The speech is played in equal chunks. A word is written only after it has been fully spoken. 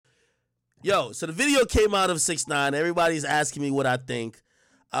Yo, so the video came out of 6ix9ine. Everybody's asking me what I think.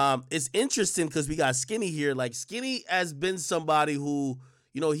 It's interesting because we got Skinny here. Like, Skinny has been somebody who,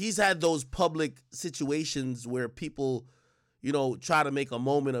 he's had those public situations where people, try to make a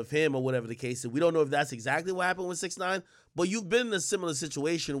moment of him or whatever the case is. We don't know if that's exactly what happened with 6ix9ine, but you've been in a similar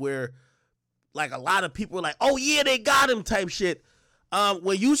situation where, like, a lot of people were like, oh, yeah, they got him type shit.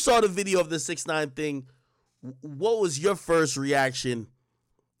 When you saw the video of the 6ix9ine thing, what was your first reaction?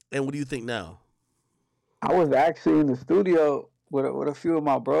 And what do you think now? I was actually in the studio with a few of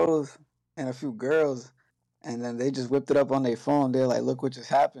my bros and a few girls, and then they just whipped it up on their phone. They're like, "Look what just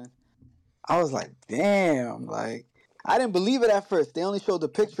happened." I was like, "Damn!" Like, I didn't believe it at first. They only showed the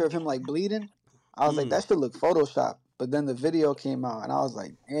picture of him like bleeding. I was like, "That should look photoshopped." But then the video came out, and I was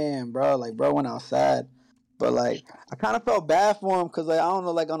like, "Damn, bro!" Like, bro went outside. But like, I kind of felt bad for him because, like, I don't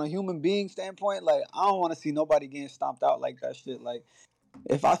know, like, on a human being standpoint, like, I don't want to see nobody getting stomped out like that shit. Like,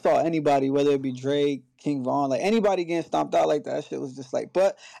 if I saw anybody, whether it be Drake, King Von, like anybody getting stomped out like that shit was just like,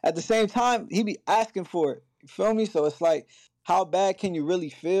 but at the same time, he be asking for it. You feel me? So it's like, how bad can you really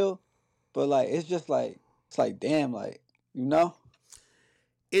feel? But like, it's just like, it's like, damn, like, you know?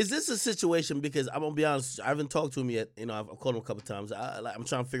 Is this a situation, because I'm going to be honest, I haven't talked to him yet. I've called him a couple times. I'm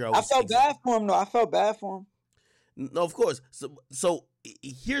trying to figure out. I felt bad for him, though. I felt bad for him. No, of course. So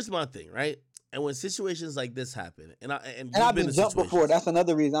here's my thing, right? And when situations like this happen, and I've been jumped before. That's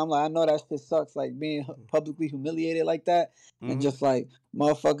another reason. I'm like, I know that shit sucks, like being publicly humiliated like that, and just like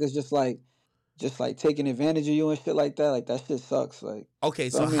motherfuckers just like taking advantage of you and shit like that. Like that shit sucks. Like, okay,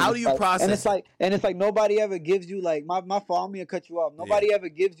 so how do you process? And it's like nobody ever gives you like my fault. I'm gonna cut you off. Nobody ever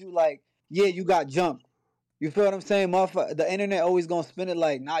gives you like, yeah, you got jumped. You feel what I'm saying, motherfucker? The internet always gonna spin it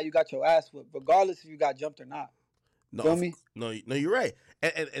like, nah, you got your ass whipped, regardless if you got jumped or not. No, feel me? No, you're right,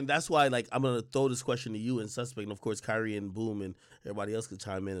 and that's why, like, I'm gonna throw this question to you and Suspect, and of course Kyrie and Boom and everybody else could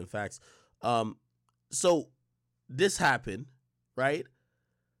chime in. In facts, so this happened, right?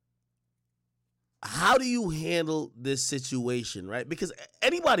 How do you handle this situation, right? Because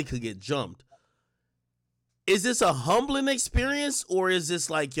anybody could get jumped. Is this a humbling experience, or is this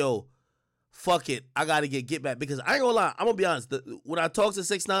like, yo, fuck it, I gotta get back? Because I ain't gonna lie, I'm gonna be honest. When I talk to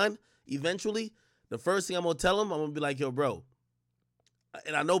 6ix9ine, eventually, the first thing I'm gonna tell him, I'm gonna be like, yo, bro.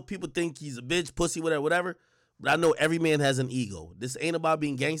 And I know people think he's a bitch, pussy, whatever. But I know every man has an ego. This ain't about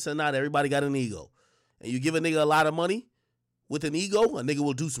being gangster or not. Everybody got an ego. And you give a nigga a lot of money with an ego, a nigga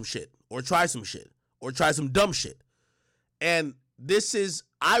will do some shit or try some shit or try some dumb shit. And this is,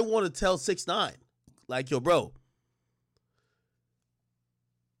 I want to tell 6ix9ine, like, yo, bro,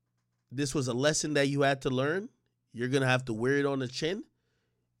 this was a lesson that you had to learn. You're gonna have to wear it on the chin.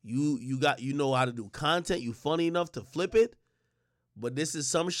 You know how to do content. You funny enough to flip it. But this is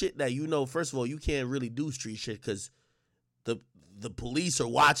some shit that, first of all, you can't really do street shit because the police are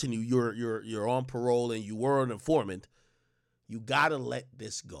watching you. You're on parole and you were an informant. You gotta let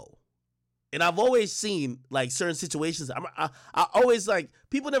this go. And I've always seen, like, certain situations. I always, like,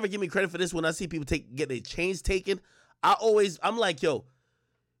 people never give me credit for this. When I see people get their chains taken, I'm like, yo,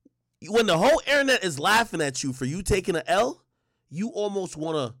 when the whole internet is laughing at you for you taking an L, you almost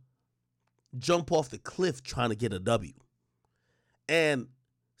want to jump off the cliff trying to get a W. And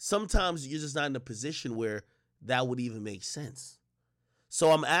sometimes you're just not in a position where that would even make sense.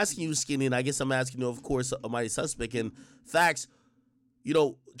 So I'm asking you, Skinny, and I guess I'm asking you, of course, Almighty Suspect, and Facts,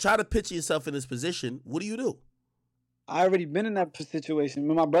 try to picture yourself in this position. What do you do? I already been in that situation.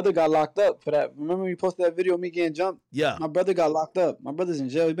 My brother got locked up for that. Remember when you posted that video of me getting jumped? Yeah. My brother got locked up. My brother's in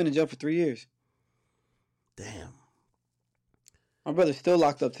jail. He's been in jail for 3 years. Damn. My brother's still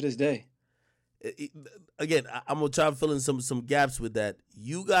locked up to this day. Again, I'm gonna try to fill in some gaps with that.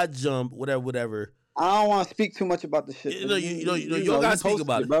 You got jumped, whatever. I don't want to speak too much about the shit. You don't gotta speak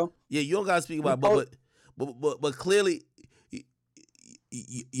about it, bro. Yeah, you don't gotta speak about it. But clearly,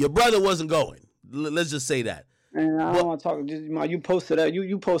 your brother wasn't going. Let's just say that. And I don't want to talk. Just, you posted that.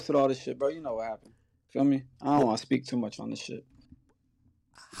 You posted all this shit, bro. You know what happened. Feel me? I don't want to speak too much on this shit.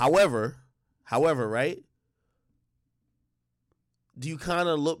 However, right? Do you kind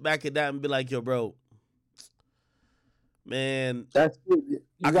of look back at that and be like, yo, bro, man, that's you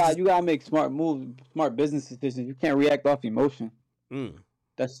gotta make smart moves, smart business decisions. You can't react off emotion.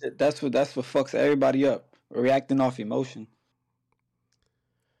 That's it. That's what fucks everybody up. Reacting off emotion.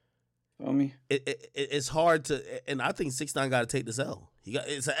 Feel me? It's hard to, and I think 6ix9ine got to take this L.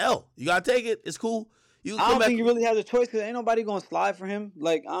 It's an L. You got to take it. It's cool. I don't think you really have the choice because ain't nobody gonna slide for him.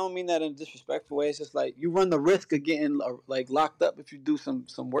 Like, I don't mean that in a disrespectful way. It's just like you run the risk of getting like locked up if you do some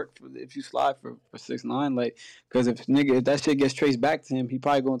work if you slide for 6ix9ine. Like, because if that shit gets traced back to him, he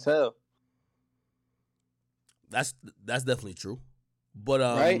probably gonna tell. That's definitely true. But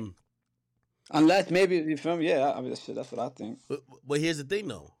right? Unless maybe you feel me? Yeah, I mean shit. That's what I think. But here's the thing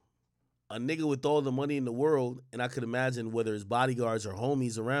though. A nigga with all the money in the world, and I could imagine whether it's bodyguards or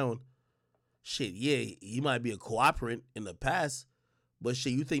homies around, shit, yeah, he might be a cooperant in the past, but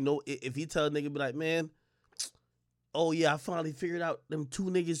shit, you think no? If he tell a nigga be like, man, oh yeah, I finally figured out them two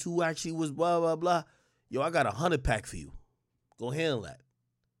niggas who actually was blah blah blah. Yo, I got 100 pack for you. Go handle that.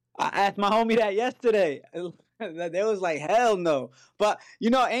 I asked my homie that yesterday. They was like, hell no. But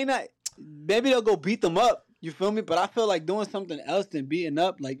ain't that? Maybe they'll go beat them up. You feel me? But I feel like doing something else than beating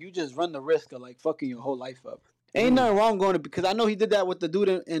up, like you just run the risk of like fucking your whole life up. Ain't nothing wrong going to because I know he did that with the dude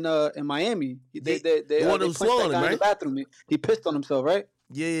in Miami. They one who punched swung that guy him, in the right? bathroom. He pissed on himself, right?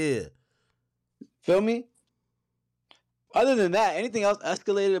 Yeah. Feel me? Other than that, anything else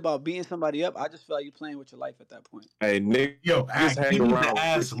escalated about beating somebody up, I just feel like you're playing with your life at that point. Hey, Nick, Yo, just hang you need around to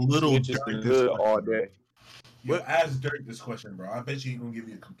ask with Little snitches Dirk and this good question, all bro. day. Yo, ask Dirk this question, bro. I bet you he's gonna give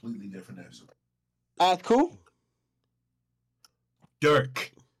you a completely different answer. That's cool.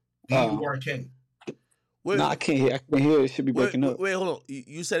 Dirk, D-U-R-K. No, I can't hear. I can't hear. It should be breaking up. Wait, hold on.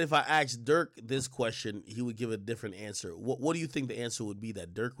 You said if I asked Dirk this question, he would give a different answer. What do you think the answer would be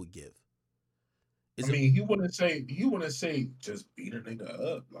that Dirk would give? He wouldn't say just beat a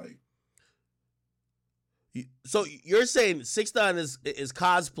nigga up. Like, so you're saying 6ix9ine is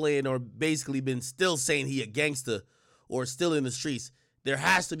cosplaying or basically been still saying he a gangster or still in the streets. There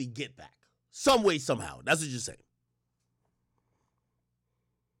has to be get back some way somehow. That's what you're saying.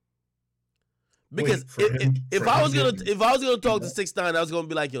 Because if I was gonna talk to 6ix9ine, I was gonna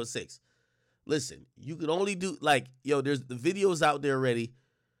be like, yo, 6, listen, you can only do like, yo, there's the videos out there already.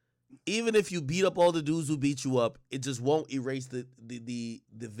 Even if you beat up all the dudes who beat you up, it just won't erase the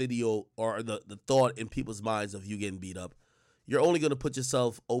video or the thought in people's minds of you getting beat up. You're only gonna put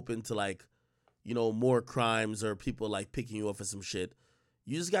yourself open to like, more crimes or people like picking you up for some shit.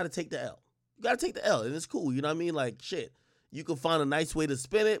 You just gotta take the L. You gotta take the L, and it's cool. You know what I mean? Like shit, you can find a nice way to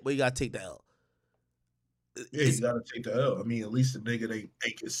spin it, but you gotta take the L. yeah, you gotta take the L. At least the nigga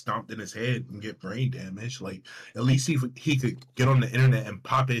they get stomped in his head and get brain damage. Like, at least he could get on the internet and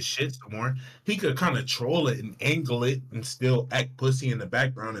pop his shit some more. He could kind of troll it and angle it and still act pussy in the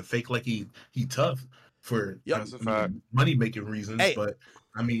background and fake like he tough for money making reasons. Hey. But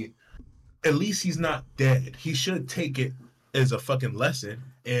at least he's not dead. He should take it as a fucking lesson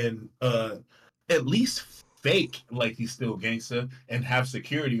and at least fake like he's still gangster and have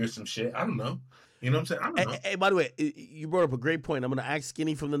security or some shit. I don't know. You know what I'm saying? I don't know. Hey, by the way, you brought up a great point. I'm going to ask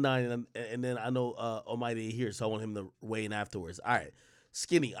Skinny from the 9, and then I know Almighty here, so I want him to weigh in afterwards. All right.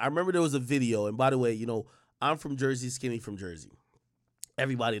 Skinny, I remember there was a video, and by the way, I'm from Jersey, Skinny from Jersey.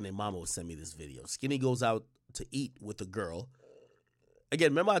 Everybody and their mama will send me this video. Skinny goes out to eat with a girl.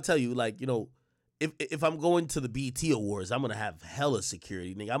 Again, remember I tell you, like, if I'm going to the BT Awards, I'm going to have hella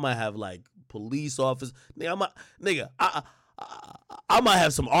security. Nigga, I might have, like, police officers. I might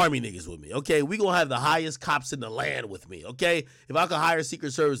have some army niggas with me, okay? We gonna have the highest cops in the land with me, okay? If I could hire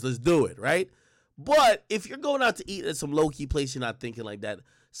Secret Service, let's do it, right? But if you're going out to eat at some low-key place, you're not thinking like that.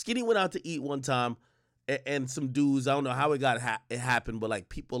 Skinny went out to eat one time, and some dudes, I don't know how it happened, but like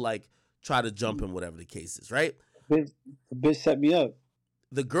people like try to jump him, whatever the case is, right? The bitch set me up.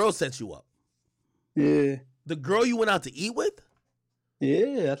 The girl set you up. Yeah. The girl you went out to eat with?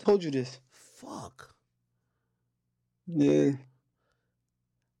 Yeah, I told you this. Fuck. Yeah.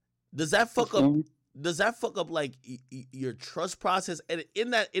 Does that fuck up like your trust process? And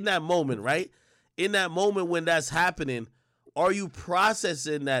in that moment, right? In that moment when that's happening, are you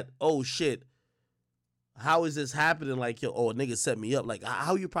processing that, oh shit, how is this happening? Like, yo, oh, a nigga set me up. Like,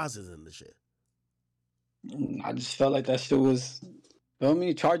 how are you processing this shit? I just felt like that shit was, feel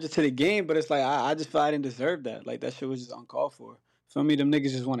me, charge it to the game, but it's like I just felt I didn't deserve that. Like that shit was just uncalled for. Feel me, them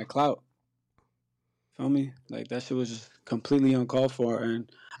niggas just wanted clout. Feel me? Like that shit was just completely uncalled for, and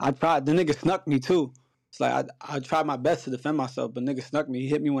the nigga snuck me too. It's like I tried my best to defend myself, but nigga snuck me. He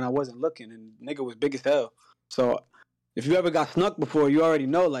hit me when I wasn't looking, and nigga was big as hell. So if you ever got snuck before, you already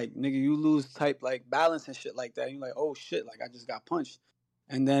know, like nigga, you lose type like balance and shit like that. And you're like, oh shit, like I just got punched,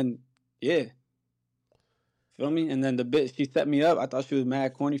 and then yeah, feel me? And then the bitch, she set me up. I thought she was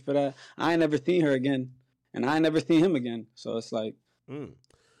mad corny for that. I ain't never seen her again, and I ain't never seen him again. So it's like.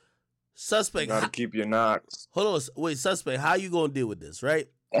 Suspect, you gotta keep your knocks. Hold on, wait, suspect. How you gonna deal with this, right?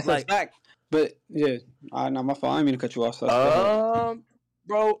 That's like, a fact. But yeah, not my fault. I didn't mean to cut you off.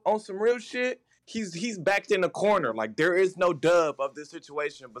 Bro, on some real shit, he's backed in the corner. Like there is no dub of this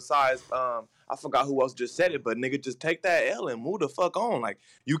situation besides I forgot who else just said it, but nigga, just take that L and move the fuck on. Like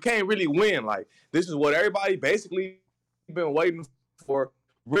you can't really win. Like this is what everybody basically been waiting for.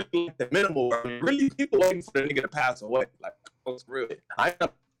 Really, the minimal. Really, people waiting for the nigga to pass away. Like, what's real? I know.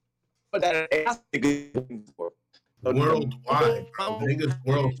 But that ass nigga for. Worldwide, bro. Niggas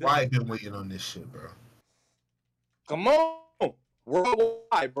worldwide been waiting on this shit, bro. Come on,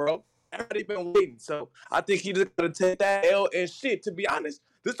 worldwide, bro. Everybody been waiting, so I think he just gotta take that L and shit. To be honest,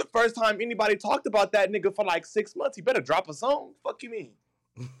 this is the first time anybody talked about that nigga for like 6 months. He better drop a song. Fuck you mean?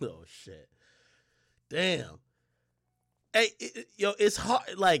 Oh shit! Damn. Hey, yo, it's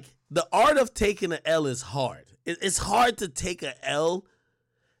hard. Like the art of taking an L is hard. It's hard to take an L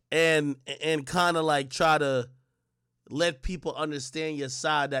and kind of like try to let people understand your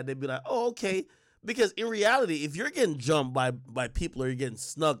side, that they'd be like, oh, okay. Because in reality, if you're getting jumped by people or you're getting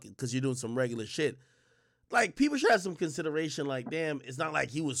snuck because you're doing some regular shit, like people should have some consideration. Like, damn, it's not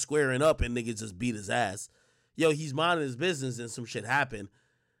like he was squaring up and niggas just beat his ass. Yo, he's minding his business and some shit happened.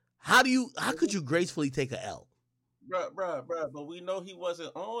 How could you gracefully take a L? Bruh, but we know he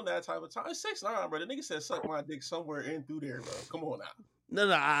wasn't on that type of time. It's 6ix9ine, bro. The nigga said suck my dick somewhere in through there, bro. Come on now. No,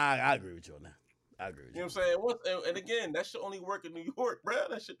 I agree with you on that. I agree with You know you. what I'm saying? And again, that shit only work in New York, bro.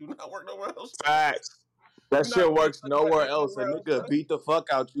 That shit do not work nowhere else. Facts. That You shit not works suck nowhere my dick else. A nowhere else, nigga bro. beat the fuck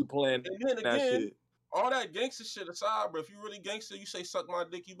out you playing And then that again, shit. all that gangster shit aside, bro. If you really gangster, you say suck my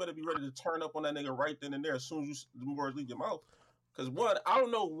dick, you better be ready to turn up on that nigga right then and there as soon as the words leave your mouth. Cause what I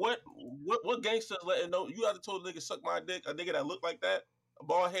don't know what gangsters letting know. You have to told a nigga suck my dick, a nigga that look like that, a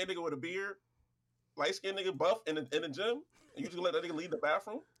bald head nigga with a beard, light skinned nigga buff in the gym, and you just gonna let that nigga leave the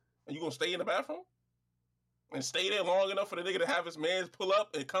bathroom, and you gonna stay in the bathroom and stay there long enough for the nigga to have his mans pull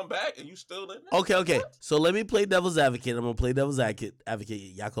up and come back, and you still in there? Okay. What? So let me play devil's advocate. I'm gonna play devil's advocate.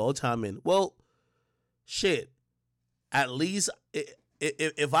 Y'all can all chime in. Well, shit. At least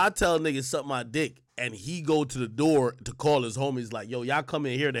if I tell a nigga suck my dick and he go to the door to call his homies like, yo, y'all come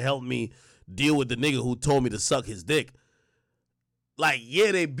in here to help me deal with the nigga who told me to suck his dick. Like,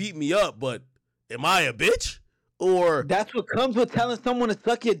 yeah, they beat me up, but am I a bitch? Or That's what comes with telling someone to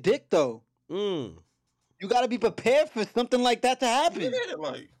suck your dick, though. You got to be prepared for something like that to happen. Yeah,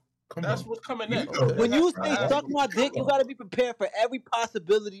 like that's what's coming next. Okay. When you That's say suck my dick, you got to be prepared for every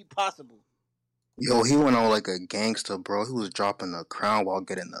possibility possible. Yo, he went on like a gangster, bro. He was dropping the crown while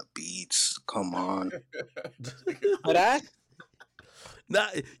getting the beats. Come on. But that, nah,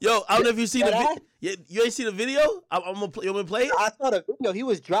 yo, I don't know if you see the That you ain't see the video? I'm gonna play. You want me to play it? I saw the video. He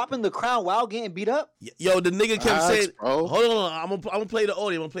was dropping the crown while getting beat up. Yo, the nigga kept Facts, saying, bro. hold on, I'm gonna play the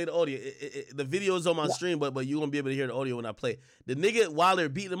audio. The video is on my stream, but you gonna be able to hear the audio when I play it. The nigga, while they're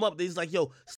beating him up, they's like, yo,